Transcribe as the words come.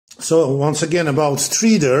So once again about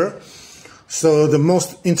Stridor. So the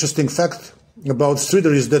most interesting fact about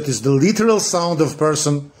Stridor is that it's the literal sound of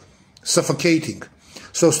person suffocating.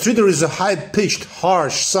 So Stridor is a high-pitched,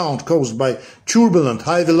 harsh sound caused by turbulent,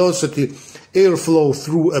 high-velocity airflow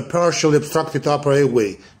through a partially obstructed upper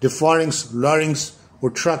airway, the pharynx, larynx, or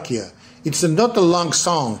trachea. It's not a lung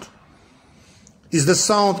sound. It's the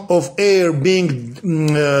sound of air being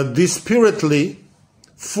desperately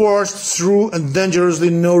forced through a dangerously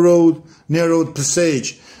narrowed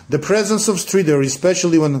passage. The presence of Stridor,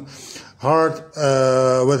 especially when heart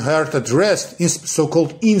at rest,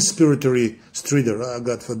 so-called inspiratory Stridor,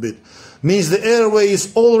 God forbid, means the airway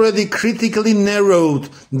is already critically narrowed.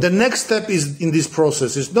 The next step is in this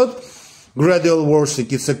process is not gradual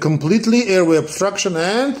worsening. It's a completely airway obstruction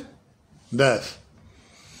and death.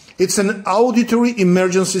 It's an auditory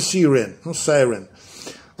emergency siren.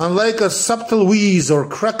 Unlike a subtle wheeze or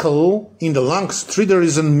crackle in the lungs, Stridor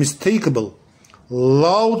is unmistakable.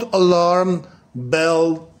 Loud alarm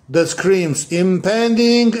bell that screams,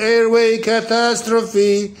 impending airway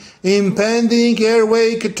catastrophe, impending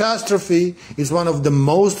airway catastrophe, is one of the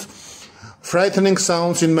most frightening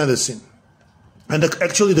sounds in medicine. And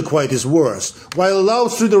actually the quiet is worse. While loud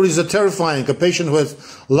Stridor is terrifying, a patient who has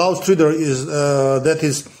loud Stridor is that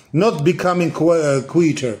is not becoming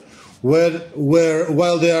quieter,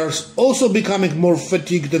 while they are also becoming more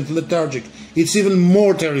fatigued and lethargic. It's even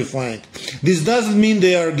more terrifying. This doesn't mean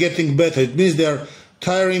they are getting better. It means they are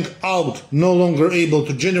tiring out, no longer able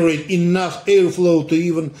to generate enough airflow to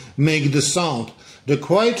even make the sound. The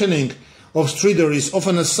quietening of Stridor is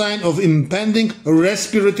often a sign of impending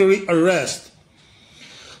respiratory arrest.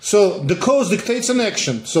 So the cause dictates an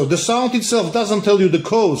action. So the sound itself doesn't tell you the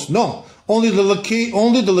cause. No, only the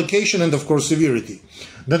location and of course severity.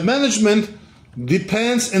 That management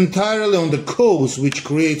depends entirely on the cause, which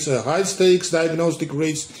creates a high stakes diagnostic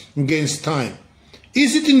race against time.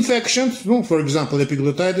 Is it infection? No, for example,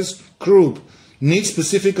 epiglottitis, croup, needs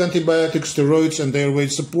specific antibiotics, steroids, and airway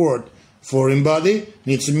support. Foreign body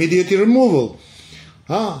needs immediate removal.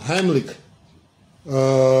 Heimlich,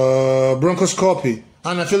 bronchoscopy.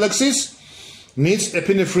 Anaphylaxis needs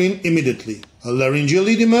epinephrine immediately. A laryngeal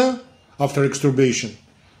edema after extubation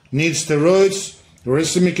needs steroids,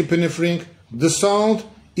 racemic epinephrine. The sound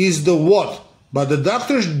is the what, but the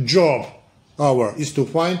doctor's job is to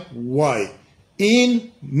find why.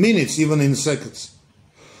 In minutes, even in seconds.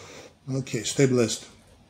 Okay, stay blessed.